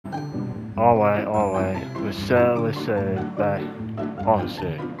Alright. What's up, but oh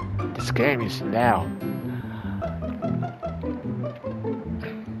shit. This game is loud.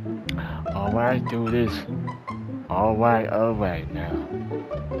 Alright, do this. Alright now.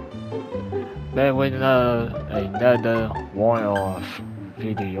 Back with another one-off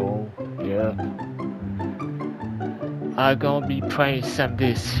video, yeah. I'm gonna be playing some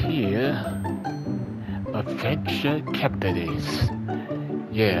this here. Adventure Capitalist.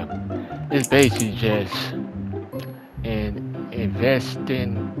 Yeah, it's basically just an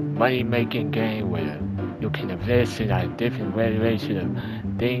investing money-making game where you can invest in like different variations of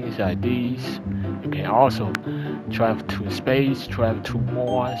things like these. You can also travel to space, travel to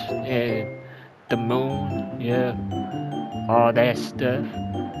Mars and the moon, yeah, all that stuff.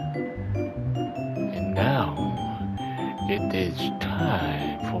 And now it is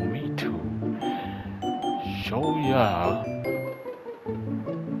time for me to show y'all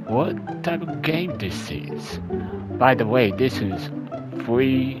what type of game this is. By the way, this is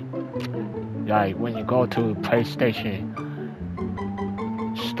free. Like when you go to PlayStation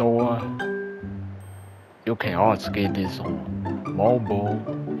store, you can also get this on mobile,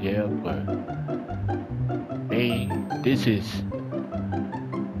 yeah, but this is,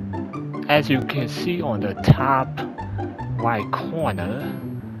 as you can see on the top right corner,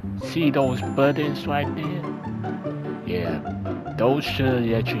 see those buttons right there? Yeah, those should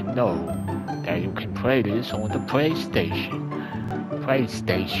let you know that you can play this on the PlayStation.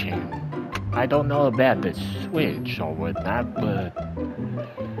 I don't know about the Switch or whatnot,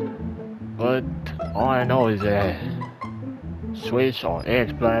 but all I know is that Switch or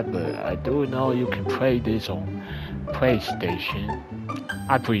Xbox, but I do know you can play this on PlayStation.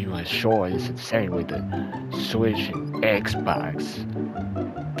 I'm pretty much sure it's the same with the Switch and Xbox.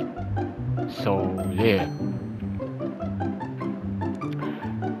 So yeah,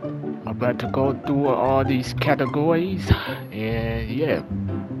 I'm about to go through all these categories, and yeah.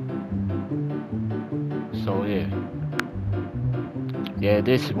 So yeah,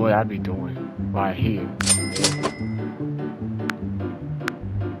 this is what I be doing right here.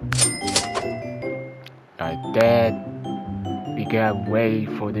 Like that, we gotta wait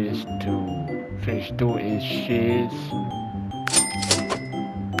for this to finish doing its shit.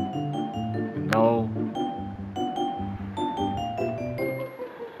 No,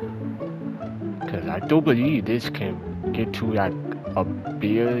 cause I do believe this can get to like a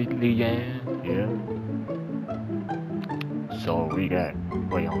billion, yeah. So we gotta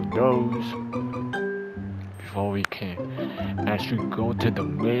wait on those before we can actually go to the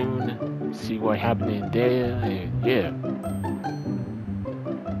moon, see what happening there, and yeah.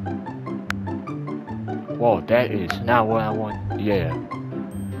 Whoa, that is not what I want. Yeah,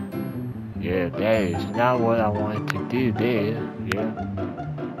 that is not what I wanted to do there. Yeah.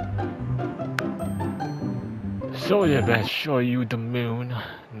 So yeah, let's show you the moon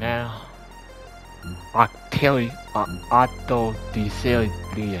now. Otto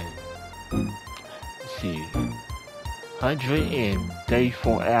Decelian. Let's see.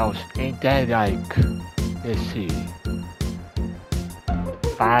 134 hours. Ain't that like, let's see,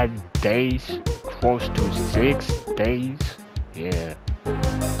 5 days? Close to 6 days? Yeah.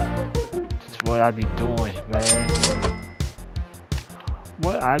 That's what I be doing, man.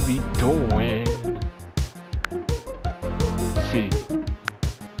 What I be doing. Let's see.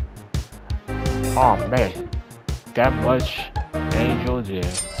 Oh man, that much angel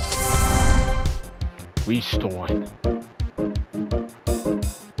there. Restore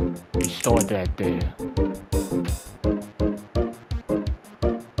that there.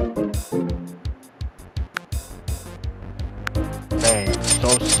 Man, so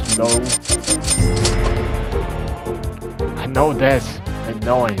slow. I know that's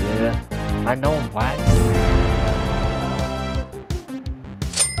annoying, yeah. I know why.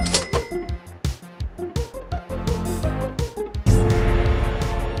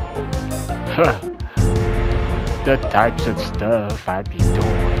 The types of stuff I be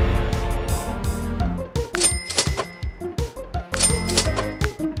doing.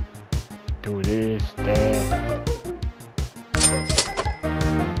 Do this, that.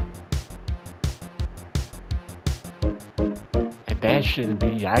 And that shouldn't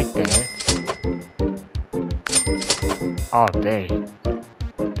be like that. Oh dang.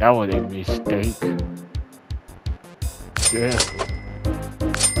 That was a mistake. Yeah.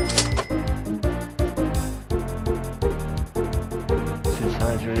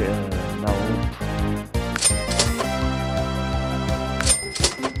 600, no.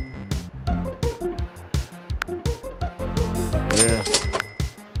 Yeah.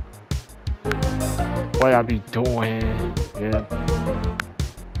 What I be doing, yeah.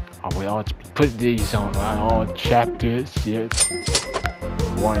 I will also put these on all chapters. Yes.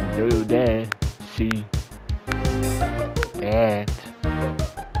 Want to do that? See that?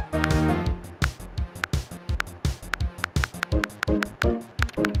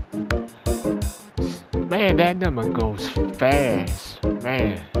 Man, that number goes fast.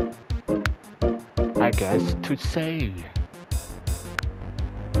 Man, I guess to save.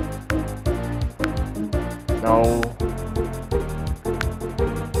 No.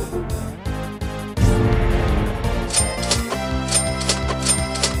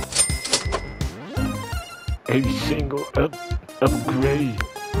 A single upgrade.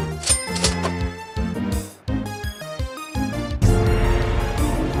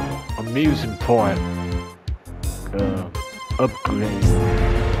 Amusing part. Upgrade.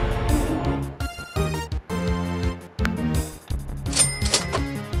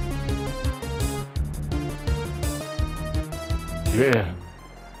 Yeah.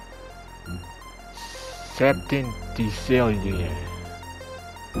 17 decillion.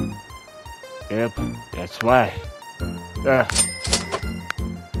 Yep, that's right. Yep.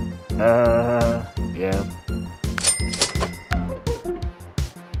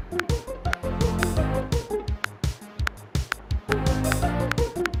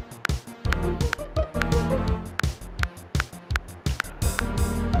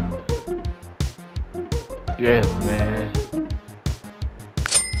 Yeah, man.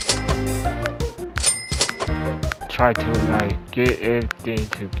 Try to like get everything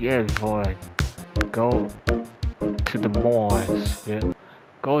together before I go to the malls. Yeah.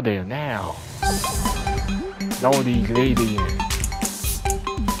 Go there now. Know these ladies.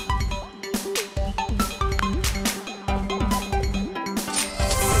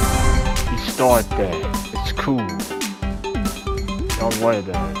 You start that. It's cool. Don't worry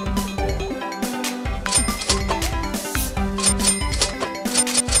about it.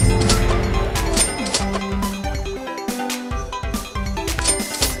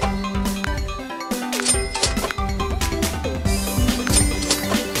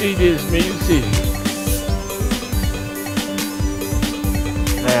 See this music.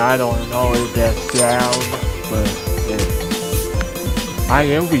 Man, I don't know if that's loud, but yeah. I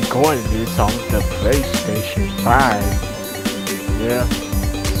am recording this on the PlayStation 5. Yeah.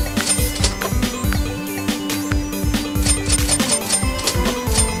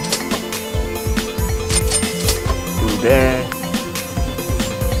 Do that.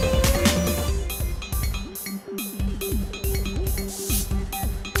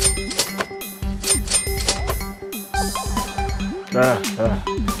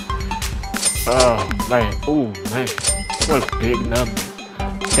 Oh man, oh man, what a big number.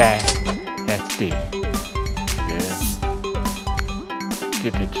 That's it. Yeah.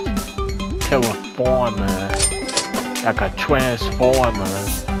 Get the transformer, like a transformer.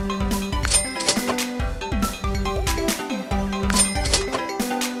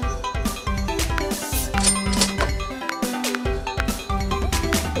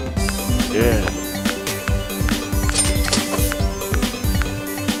 Yeah.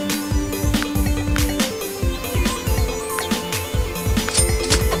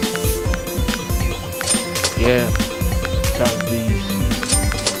 Yeah, some of these,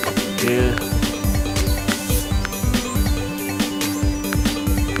 yeah.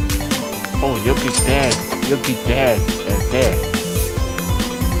 Oh, look at that, and that.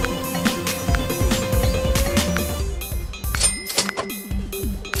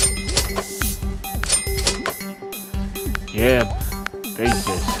 Yeah, they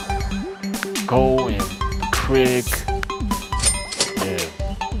just go and click, yeah.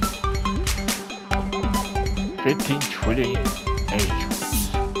 15 trillion angels.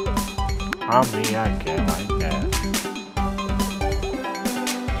 How many I get like that?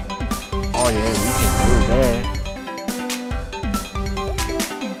 Oh yeah, we can do that.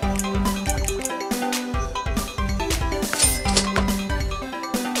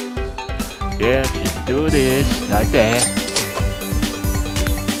 Yeah, just do this like that.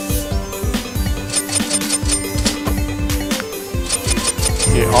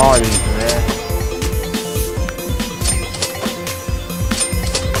 Get all these, man.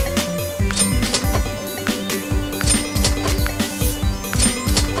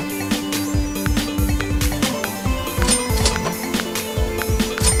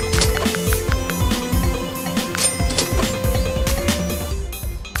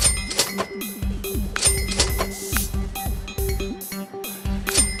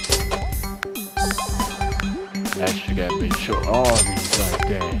 Actually gotta make sure all these like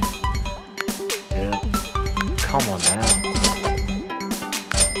that. Yeah. Come on now.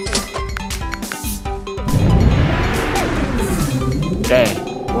 Dang,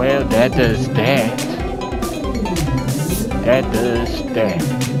 Well, that does that. That does that.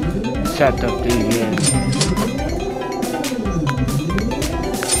 Set up the end.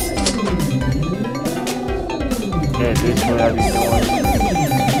 Yeah, this is what I be doing.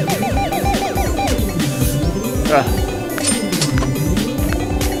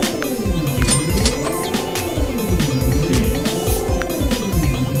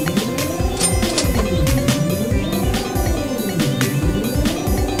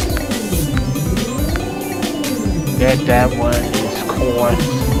 That one is course.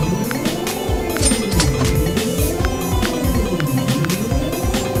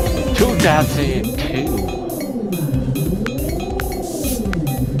 2002.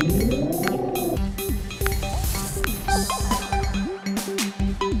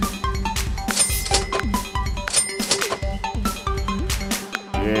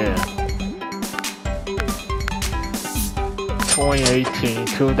 Yeah. 2018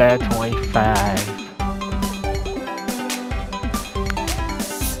 to that 25.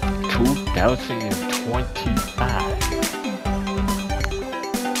 2025.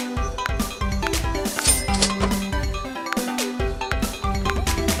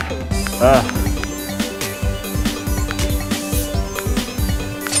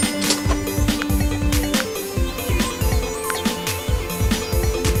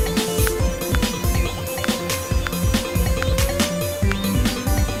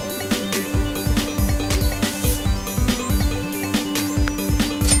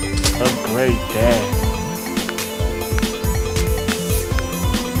 Upgrade that.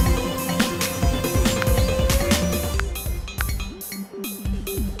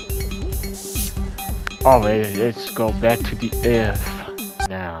 Alright, let's go back to the F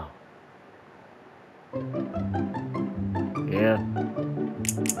now. Yeah.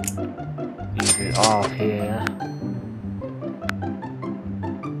 Leave it off here.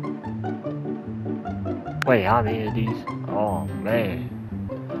 Wait, how many of these? Oh man.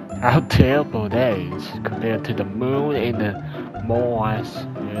 How terrible that is compared to the moon and the Mars.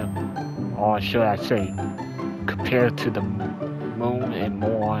 Yeah. Or should I say, compared to the moon and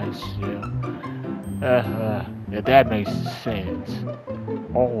Mars. Yeah. Yeah, that makes sense.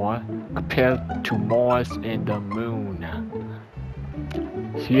 Or compared to Mars and the moon.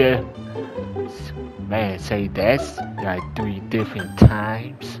 Yeah. Man, say that's like 3 different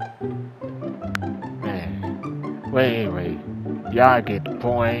times. Man. Well, anyway, y'all get the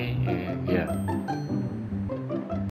point, and yeah.